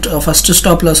ఫస్ట్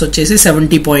స్టాప్ లాస్ వచ్చేసి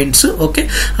 70 పాయింట్స్. ఓకే.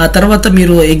 ఆ తర్వాత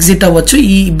మీరు ఎగ్జిట్ అవ్వచ్చు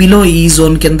ఈ బిలో ఈ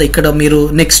జోన్ కింద. ఇక్కడ మీరు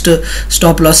నెక్స్ట్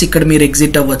స్టాప్ లాస్ ఇక్కడ మీరు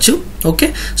ఎగ్జిట్ అవ్వచ్చు. ఓకే.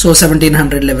 So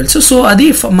 1700 levels. సో అది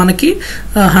మనకి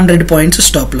 100 పాయింట్స్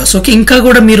స్టాప్ లాస్. ఓకే. ఇంకా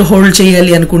కూడా మీరు హోల్డ్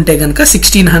చేయాలి అనుకుంటే కనుక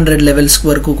 1600 లెవెల్స్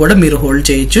వరకు కూడా మీరు హోల్డ్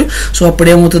చేయొచ్చు. సో అప్పుడు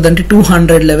ఏమవుతుందంటే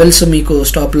 200 లెవెల్స్ మీకు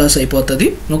స్టాప్ లాస్ అయిపోతుంది.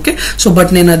 ఓకే. సో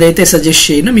బట్ నేను అదైతే సజెస్ట్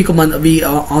చేయను మీకు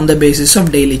on the basis of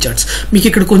daily charts. మీకు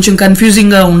ఇక్కడ కొంచెం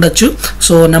కన్ఫ్యూజింగ్ గా ఉండొచ్చు.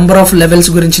 సో నెంబర్ ఆఫ్ లెవెల్స్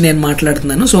గురించి నేను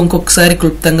మాట్లాడుతున్నాను. సో ఇంకొకసారి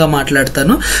క్లుప్తంగా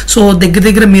మాట్లాడతాను. సో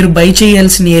దగ్గర మీరు బై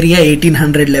చేయాల్సిన ఏరియా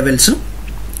 1800 లెవెల్స్.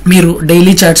 మీరు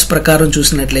డైలీ చార్ట్స్ ప్రకారం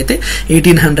చూసినట్లయితే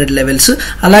 1800 లెవెల్స్,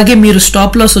 అలాగే మీరు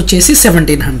స్టాప్ లాస్ వచ్చేసి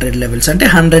 1700 లెవెల్స్, అంటే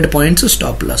 100 points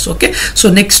stop loss. Okay, so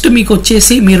next మీకు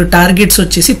వచ్చేసి మీరు టార్గెట్స్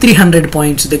వచ్చేసి 300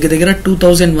 పాయింట్స్, దగ్గర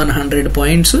 2100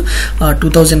 పాయింట్స్,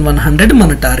 2100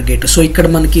 మన టార్గెట్. సో ఇక్కడ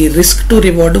మనకి రిస్క్ టు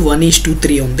రివార్డ్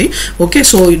 1:3 ఉంది. ఓకే,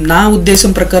 సో నా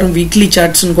ఉద్దేశం ప్రకారం వీక్లీ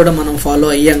చార్ట్స్ కూడా మనం ఫాలో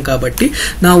అయ్యాం కాబట్టి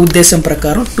నా ఉద్దేశం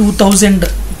ప్రకారం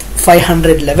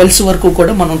 2500 లెవెల్స్ వరకు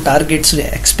కూడా మనం టార్గెట్స్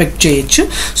ఎక్స్పెక్ట్ చేయొచ్చు.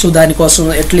 సో దానికోసం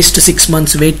అట్లీస్ట్ 6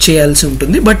 months వెయిట్ చేయాల్సి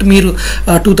ఉంటుంది. బట్ మీరు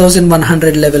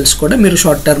 2100 లెవెల్స్ కూడా మీరు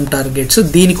షార్ట్ టర్మ్ టార్గెట్స్.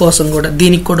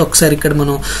 దీనికి కూడా ఒకసారి ఇక్కడ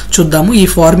మనం చూద్దాము, ఈ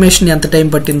ఫార్మేషన్ ఎంత టైం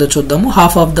పట్టిందో చూద్దాము.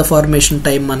 Half of the formation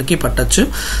time మనకి పట్టచ్చు.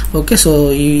 ఓకే, సో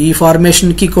ఈ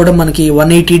ఫార్మేషన్ కి కూడా మనకి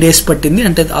 180 days పట్టింది,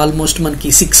 అంటే ఆల్మోస్ట్ మనకి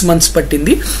 6 months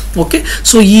పట్టింది. ఓకే,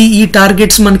 సో ఈ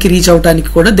టార్గెట్స్ మనకి రీచ్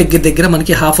అవడానికి కూడా దగ్గర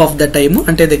మనకి హాఫ్ ఆఫ్ ద టైం,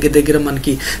 అంటే దగ్గర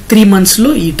మనకి 3 months లో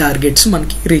ఈ టార్గెట్స్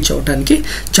మనకి రీచ్ అవడానికి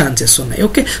ఛాన్సెస్ ఉన్నాయి.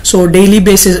 Okay, so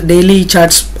daily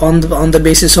charts on the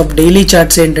basis of daily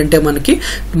charts ఏంటంటే మనకి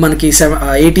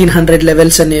 1800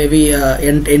 లెవెల్స్ అనేవి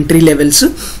ఎంట్రీ లెవెల్స్,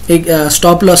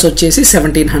 స్టాప్ లాస్ వచ్చేసి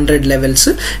 1700 లెవెల్స్,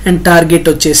 అండ్ టార్గెట్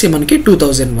వచ్చేసి మనకి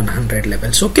 2100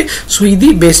 లెవెల్స్. ఓకే, సో ఇది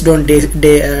based on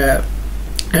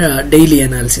daily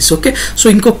analysis. Okay, so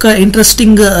ఇంకొక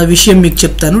ఇంట్రెస్టింగ్ విషయం మీకు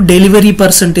చెప్తాను. డెలివరీ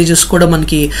పర్సంటేజెస్ కూడా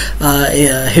మనకి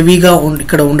హెవీగా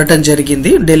ఇక్కడ ఉండటం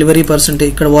జరిగింది. డెలివరీ పర్సంటేజ్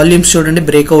ఇక్కడ వాల్యూమ్స్ చూడండి,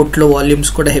 బ్రేక్అవుట్ లో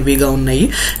వాల్యూమ్స్ కూడా హెవీగా ఉన్నాయి,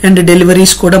 అండ్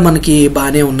డెలివరీస్ కూడా మనకి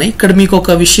బాగానే ఉన్నాయి. ఇక్కడ మీకు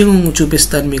ఒక విషయం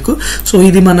చూపిస్తాను మీకు. సో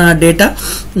ఇది మన డేటా,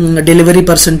 డెలివరీ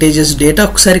పర్సంటేజెస్ డేటా.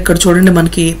 ఒకసారి ఇక్కడ చూడండి,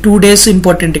 మనకి 2 days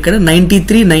ఇంపార్టెంట్. ఇక్కడ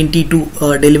 93, 92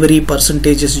 డెలివరీ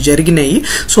పర్సంటేజెస్ జరిగినాయి.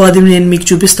 సో అది నేను మీకు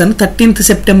చూపిస్తాను. 13th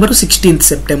September, 16th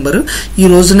September ఈ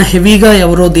రోజున హెవీగా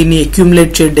ఎవరో దీన్ని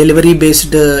డెలివరీ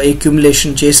బేస్డ్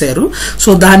అక్యుములేషన్ చేశారు. సో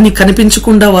దాన్ని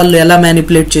కనిపించకుండా వాళ్ళు ఎలా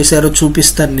మ్యానిపులేట్ చేశారో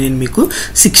చూపిస్తాను నేను మీకు.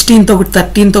 16th ఒకటి,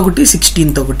 13th ఒకటి,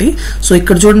 16th ఒకటి. సో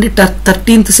ఇక్కడ చూడండి,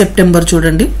 13th September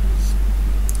చూడండి,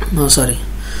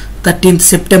 13th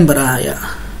September.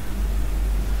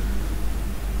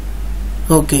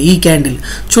 ఓకే, ఈ క్యాండిల్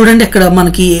చూడండి, అక్కడ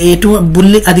మనకి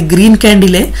అది green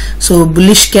క్యాండిలే, so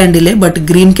bullish క్యాండిలే, but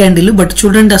green candle. But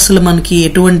చూడండి, అసలు మనకి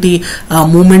ఎటువంటి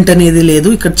మూమెంట్ అనేది లేదు.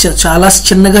 ఇక్కడ చాలా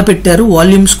చిన్నగా పెట్టారు,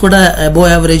 వాల్యూమ్స్ కూడా అబోవ్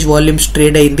యావరేజ్ వాల్యూమ్స్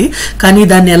ట్రేడ్ అయింది. కానీ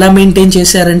దాన్ని ఎలా మెయింటైన్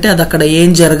చేశారంటే అది అక్కడ ఏం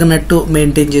జరగనట్టు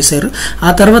మెయింటైన్ చేశారు.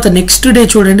 ఆ తర్వాత నెక్స్ట్ డే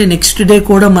చూడండి, నెక్స్ట్ డే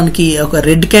కూడా మనకి ఒక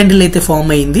రెడ్ క్యాండిల్ అయితే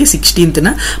ఫామ్ అయింది 16th.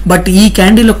 బట్ ఈ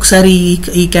క్యాండిల్ ఒకసారి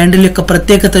ఈ క్యాండిల్ యొక్క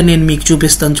ప్రత్యేకత నేను మీకు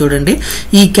చూపిస్తాను. చూడండి,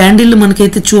 ఈ క్యాండిల్ మనకి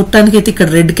అయితే చూడటానికి అయితే ఇక్కడ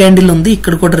రెడ్ క్యాండిల్ ఉంది,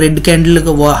 ఇక్కడ కూడా red candle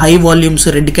high volumes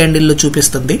red candle లో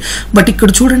చూపిస్తుంది. బట్ ఇక్కడ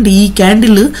చూడండి, ఈ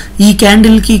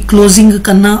క్యాండిల్ కి క్లోజింగ్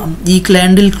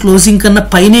కన్నా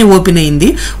పైనే ఓపెన్ అయింది,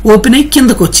 ఓపెన్ అయ్యి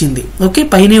కిందకు వచ్చింది. ఓకే,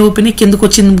 పైనే ఓపెన్ అయ్యి కిందకు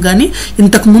వచ్చింది, కానీ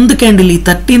ఇంతకు ముందు క్యాండిల్, ఈ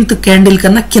 13th క్యాండిల్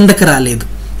కన్నా కిందకి రాలేదు.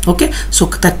 ఓకే, సో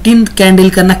 13th క్యాండిల్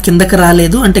కన్నా కిందకి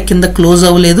రాలేదు, అంటే కింద క్లోజ్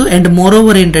అవ్వలేదు. అండ్ మోర్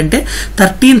ఓవర్ ఏంటంటే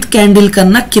 13th క్యాండిల్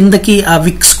కన్నా కిందకి ఆ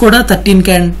విక్స్ కూడా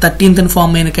 13th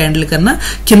ఫామ్ అయిన క్యాండిల్ కన్నా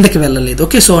కిందకి వెళ్ళలేదు.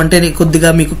 ఓకే, సో అంటే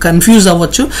కొద్దిగా మీకు కన్ఫ్యూజ్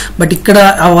అవ్వచ్చు. బట్ ఇక్కడ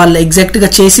వాళ్ళు ఎగ్జాక్ట్ గా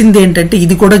చేసింది ఏంటంటే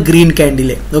ఇది కూడా గ్రీన్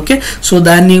క్యాండిలే. ఓకే, సో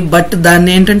దాన్ని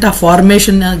ఏంటంటే ఆ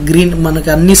ఫార్మేషన్ గ్రీన్,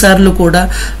 మనకి అన్ని సార్లు కూడా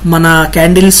మన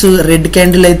క్యాండిల్స్ రెడ్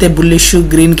క్యాండిల్ అయితే బుల్లిష్,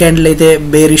 గ్రీన్ క్యాండిల్ అయితే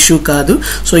బేరిష్ కాదు.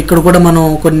 సో ఇక్కడ కూడా మనం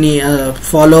కొన్ని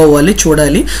ఫాలో అవ్వాలి,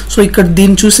 చూడాలి. సో ఇక్కడ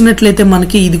దీన్ని చూసినట్లయితే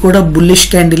మనకి ఇది కూడా బుల్లిష్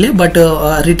క్యాండిలే, బట్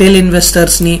రిటైల్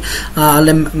ఇన్వెస్టర్స్ ని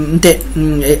అంటే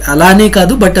అలానే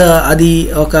కాదు, బట్ అది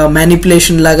ఒక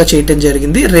మ్యానిపులేషన్ లాగా చేయటం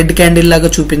జరిగింది, రెడ్ క్యాండిల్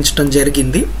లాగా చూపించడం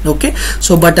జరిగింది. ఓకే,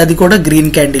 సో బట్ అది కూడా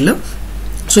గ్రీన్ క్యాండిల్.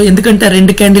 సో ఎందుకంటే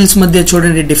రెండు క్యాండిల్స్ మధ్య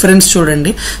చూడండి డిఫరెన్స్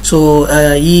చూడండి. సో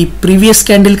ఈ ప్రీవియస్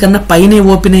క్యాండిల్ కన్నా పైనే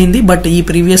ఓపెన్ అయింది, బట్ ఈ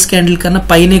ప్రీవియస్ క్యాండిల్ కన్నా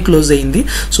పైనే క్లోజ్ అయింది.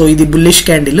 సో ఇది bullish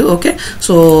candle. Okay,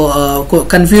 so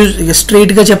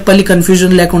straight గా చెప్పాలి,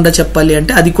 కన్ఫ్యూజన్ లేకుండా చెప్పాలి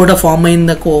అంటే అది కూడా ఫామ్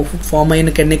అయిన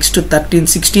నెక్స్ట్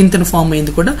 16th ఫామ్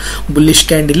అయింది కూడా బుల్లిష్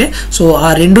క్యాండిలే. సో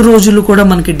ఆ 2 రోజులు కూడా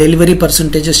మనకి డెలివరీ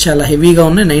పర్సంటేజెస్ చాలా హెవీగా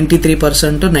ఉన్నాయి,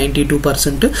 93%,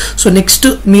 92%. సో నెక్స్ట్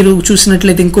మీరు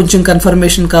చూసినట్లయితే ఇంకొంచెం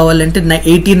కన్ఫర్మేషన్ కావాలంటే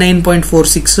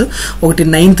 89.46 ఒకటి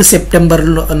 9th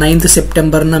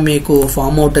September మీకు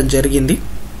ఫామ్ అవటం జరిగింది.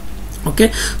 ఓకే,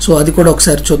 సో అది కూడా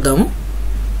ఒకసారి చూద్దాము.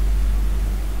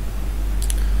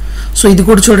 సో ఇది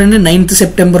కూడా చూడండి 9th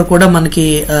September కూడా మనకి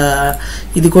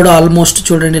ఇది కూడా ఆల్మోస్ట్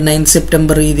చూడండి 9th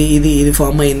September ఇది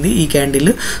ఫామ్ అయింది ఈ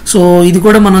క్యాండిల్. సో ఇది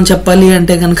కూడా మనం చెప్పాలి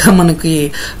అంటే కనుక మనకి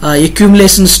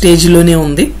అక్యుములేషన్ స్టేజ్ లోనే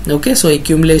ఉంది. ఓకే, సో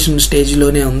అక్యుములేషన్ స్టేజ్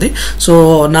లోనే ఉంది. సో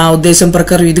నా ఉద్దేశం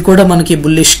ప్రకారం ఇది కూడా మనకి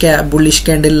బుల్లిష్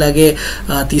క్యాండిల్ లాగే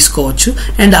తీసుకోవచ్చు.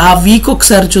 అండ్ ఆ వీక్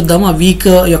ఒకసారి చూద్దాము, ఆ వీక్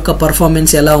యొక్క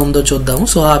పర్ఫార్మెన్స్ ఎలా ఉందో చూద్దాము.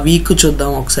 సో ఆ వీక్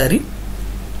చూద్దాం ఒకసారి.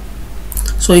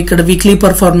 సో ఇక్కడ వీక్లీ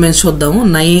పర్ఫార్మెన్స్ చూద్దాము.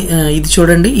 ఇది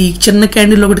చూడండి, ఈ చిన్న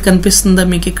క్యాండిల్ ఒకటి కనిపిస్తుందా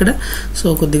మీకు ఇక్కడ?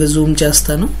 సో కొద్దిగా జూమ్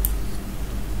చేస్తాను.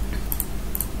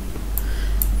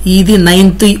 ఇది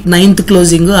నైన్త్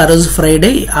క్లోజింగ్, ఆ రోజు ఫ్రైడే,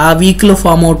 ఆ వీక్ లో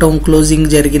ఫామ్ అవటం క్లోజింగ్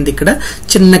జరిగింది ఇక్కడ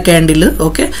చిన్న క్యాండిల్.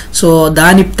 ఓకే, సో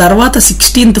దాని తర్వాత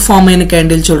 16th ఫామ్ అయిన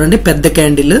క్యాండిల్ చూడండి, పెద్ద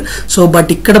క్యాండిల్. సో బట్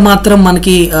ఇక్కడ మాత్రం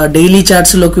మనకి డైలీ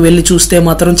చార్ట్స్ లోకి వెళ్ళి చూస్తే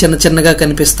మాత్రం చిన్న చిన్నగా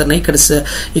కనిపిస్తున్నాయి.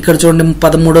 ఇక్కడ చూడండి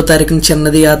 13వ తారీఖున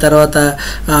చిన్నది, ఆ తర్వాత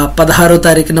 16వ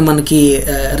తారీఖున మనకి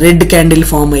రెడ్ క్యాండిల్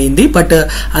ఫామ్ అయింది. బట్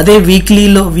అదే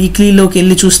వీక్లీలోకి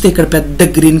వెళ్ళి చూస్తే ఇక్కడ పెద్ద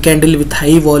green candle with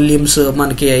high volumes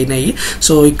మనకి అయినాయి.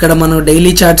 సో ఇక్కడ మనం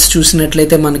డైలీ చార్ట్స్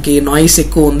చూసినట్లయితే మనకి నాయిస్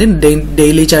ఎక్కువ ఉంది.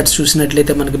 డైలీ చార్ట్స్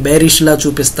చూసినట్లయితే మనకి బేరిష్ లా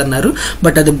చూపిస్తున్నారు,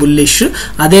 బట్ అది బుల్లిష్.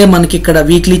 అదే మనకి ఇక్కడ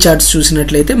వీక్లీ చార్ట్స్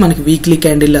చూసినట్లయితే మనకి వీక్లీ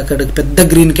క్యాండిల్ అక్కడ పెద్ద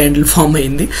గ్రీన్ క్యాండిల్ ఫామ్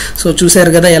అయింది. సో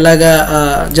చూసారు కదా ఎలాగా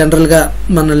జనరల్ గా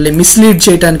మనల్ని మిస్లీడ్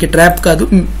చేయడానికి, ట్రాప్ కాదు,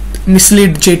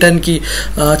 మిస్లీడ్ చేయడానికి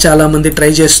చాలా మంది ట్రై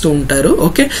చేస్తూ ఉంటారు.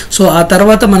 ఓకే, సో ఆ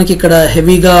తర్వాత మనకి ఇక్కడ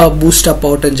హెవీగా బూస్ట్ అప్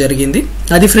అవటం జరిగింది.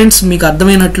 అది ఫ్రెండ్స్ మీకు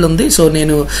అర్థమైనట్లుంది. సో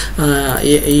నేను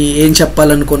ఏం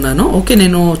చెప్పాలనుకున్నాను. ఓకే,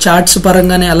 నేను చార్ట్స్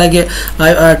పరంగానే అలాగే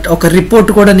ఒక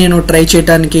రిపోర్ట్ కూడా నేను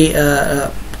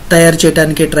తయారు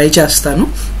చేయడానికి ట్రై చేస్తాను,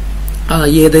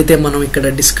 ఏదైతే మనం ఇక్కడ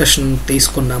డిస్కషన్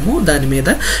తీసుకున్నామో దాని మీద.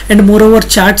 అండ్ మోర్ ఓవర్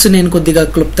చార్ట్స్ నేను కొద్దిగా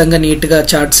క్లుప్తంగా నీట్గా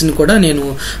చార్ట్స్ని కూడా నేను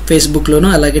ఫేస్బుక్లోను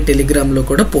అలాగే టెలిగ్రామ్లో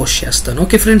కూడా పోస్ట్ చేస్తాను.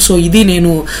 ఓకే ఫ్రెండ్స్, సో ఇది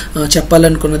నేను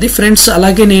చెప్పాలనుకున్నది ఫ్రెండ్స్.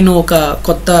 అలాగే నేను ఒక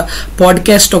కొత్త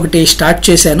పాడ్కాస్ట్ ఒకటి స్టార్ట్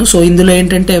చేశాను. సో ఇందులో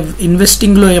ఏంటంటే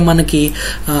ఇన్వెస్టింగ్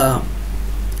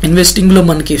లో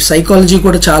మనకి సైకాలజీ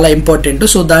కూడా చాలా ఇంపార్టెంట్.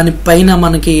 సో దానిపైన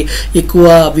మనకి ఎక్కువ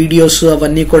వీడియోస్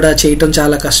అవన్నీ కూడా చేయటం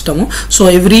చాలా కష్టము. సో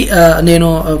నేను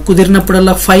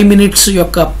కుదిరినప్పుడల్లా 5 minutes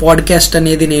యొక్క పాడ్కాస్ట్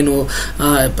అనేది నేను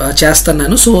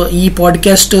చేస్తున్నాను. సో ఈ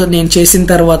పాడ్కాస్ట్ నేను చేసిన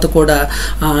తర్వాత కూడా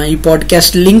ఈ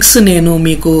పాడ్కాస్ట్ లింక్స్ నేను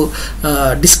మీకు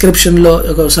డిస్క్రిప్షన్లో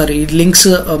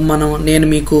నేను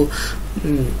మీకు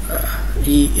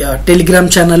ఈ టెలిగ్రామ్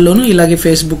ఛానల్లోను ఇలాగే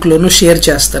ఫేస్బుక్లోను షేర్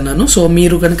చేస్తున్నాను. సో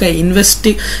మీరు కనుక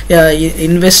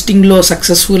ఇన్వెస్టింగ్లో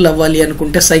సక్సెస్ఫుల్ అవ్వాలి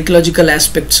అనుకుంటే సైకలాజికల్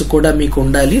ఆస్పెక్ట్స్ కూడా మీకు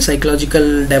ఉండాలి, సైకలాజికల్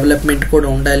డెవలప్మెంట్ కూడా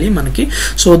ఉండాలి మనకి.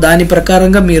 సో దాని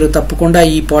ప్రకారంగా మీరు తప్పకుండా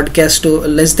ఈ పాడ్కాస్ట్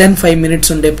less than 5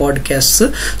 minutes ఉండే పాడ్కాస్ట్స్,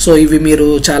 సో ఇవి మీరు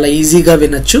చాలా ఈజీగా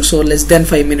వినొచ్చు. సో less than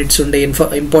 5 minutes ఉండే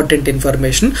important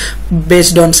information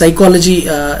based on psychology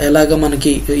ఎలాగా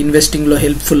మనకి ఇన్వెస్టింగ్లో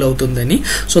హెల్ప్ఫుల్ అవుతుందని.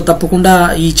 సో తప్పకుండా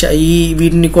ఈ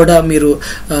వీటిని కూడా మీరు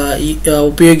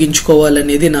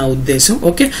ఉపయోగించుకోవాలనేది నా ఉద్దేశం.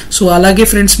 ఓకే, సో అలాగే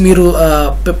ఫ్రెండ్స్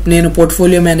నేను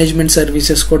పోర్ట్ఫోలియో మేనేజ్మెంట్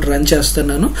సర్వీసెస్ కూడా రన్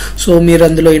చేస్తున్నాను. సో మీరు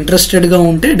అందులో ఇంట్రెస్టెడ్గా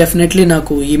ఉంటే డెఫినెట్లీ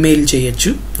నాకు ఈమెయిల్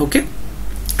చేయొచ్చు. ఓకే,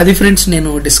 అది ఫ్రెండ్స్ నేను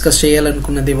డిస్కస్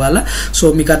చేయాలనుకున్నది ఇవాళ. సో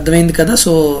మీకు అర్థమైంది కదా,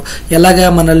 సో ఎలాగా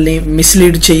మనల్ని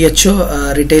mislead చేయొచ్చో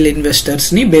retail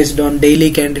ఇన్వెస్టర్స్ని based on daily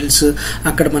candles,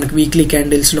 అక్కడ మనకి వీక్లీ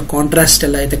క్యాండిల్స్లో కాంట్రాస్ట్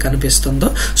ఎలా అయితే కనిపిస్తుందో.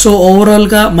 సో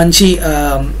ఓవరాల్గా మంచి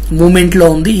మూమెంట్లో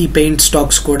ఉంది ఈ పెయింట్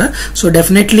స్టాక్స్ కూడా. సో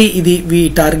డెఫినెట్లీ ఈ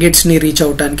టార్గెట్స్ని రీచ్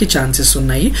అవడానికి ఛాన్సెస్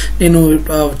ఉన్నాయి. నేను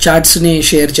చార్ట్స్ని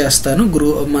షేర్ చేస్తాను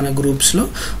మన గ్రూప్స్లో.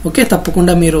 ఓకే,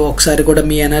 తప్పకుండా మీరు ఒకసారి కూడా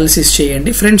మీ అనాలిసిస్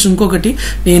చేయండి ఫ్రెండ్స్. ఇంకొకటి,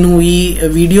 నేను ఈ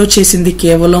వీడియో చేసింది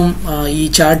కేవలం ఈ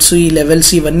చార్ట్స్, ఈ లెవెల్స్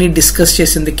ఇవన్నీ డిస్కస్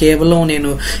చేసింది కేవలం నేను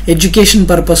ఎడ్యుకేషన్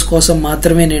పర్పస్ కోసం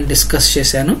మాత్రమే నేను డిస్కస్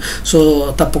చేశాను. సో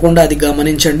తప్పకుండా అది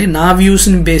గమనించండి. నా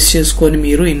వ్యూస్ని బేస్ చేసుకొని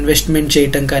మీరు ఇన్వెస్ట్మెంట్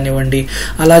చేయటం కానివ్వండి,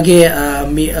 అలాగే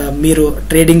మీరు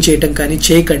ట్రేడింగ్ చేయటం కానీ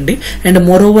చేయకండి. అండ్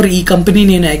మోర్ ఓవర్ ఈ కంపెనీ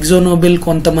నేను AKZO NOBEL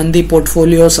కొంతమంది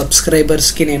పోర్ట్ఫోలియో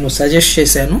సబ్స్క్రైబర్స్కి నేను సజెస్ట్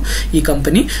చేశాను ఈ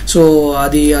కంపెనీ. సో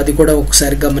అది కూడా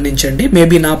ఒకసారి గమనించండి.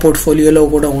 మేబీ నా పోర్ట్ఫోలియోలో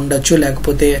కూడా ఉండొచ్చు,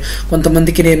 లేకపోతే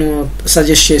కొంతమందికి నేను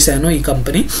సజెస్ట్ చేశాను ఈ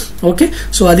కంపెనీ. ఓకే,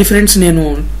 సో అది ఫ్రెండ్స్ నేను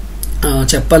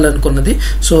చెప్పాలనుకున్నది.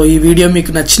 సో ఈ వీడియో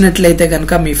మీకు నచ్చినట్లయితే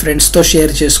కనుక మీ ఫ్రెండ్స్తో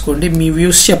షేర్ చేసుకోండి, మీ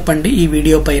వ్యూస్ చెప్పండి. ఈ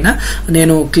వీడియో పైన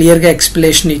నేను క్లియర్గా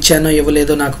ఎక్స్ప్లెనేషన్ ఇచ్చానో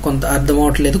ఇవ్వలేదో నాకు కొంత అర్థం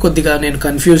అవట్లేదు, కొద్దిగా నేను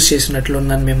కన్ఫ్యూజ్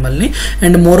చేసినట్లున్నాను మిమ్మల్ని.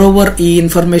 అండ్ మోర్ ఓవర్ ఈ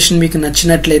ఇన్ఫర్మేషన్ మీకు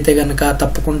నచ్చినట్లయితే కనుక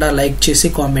తప్పకుండా లైక్ చేసి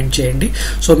కామెంట్ చేయండి.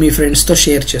 సో మీ ఫ్రెండ్స్తో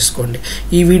షేర్ చేసుకోండి.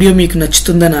 ఈ వీడియో మీకు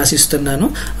నచ్చుతుందని ఆశిస్తున్నాను.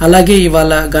 అలాగే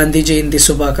ఇవాళ గాంధీ జయంతి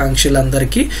శుభాకాంక్షలు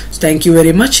అందరికీ. Thank you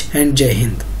very much and జై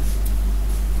హింద్.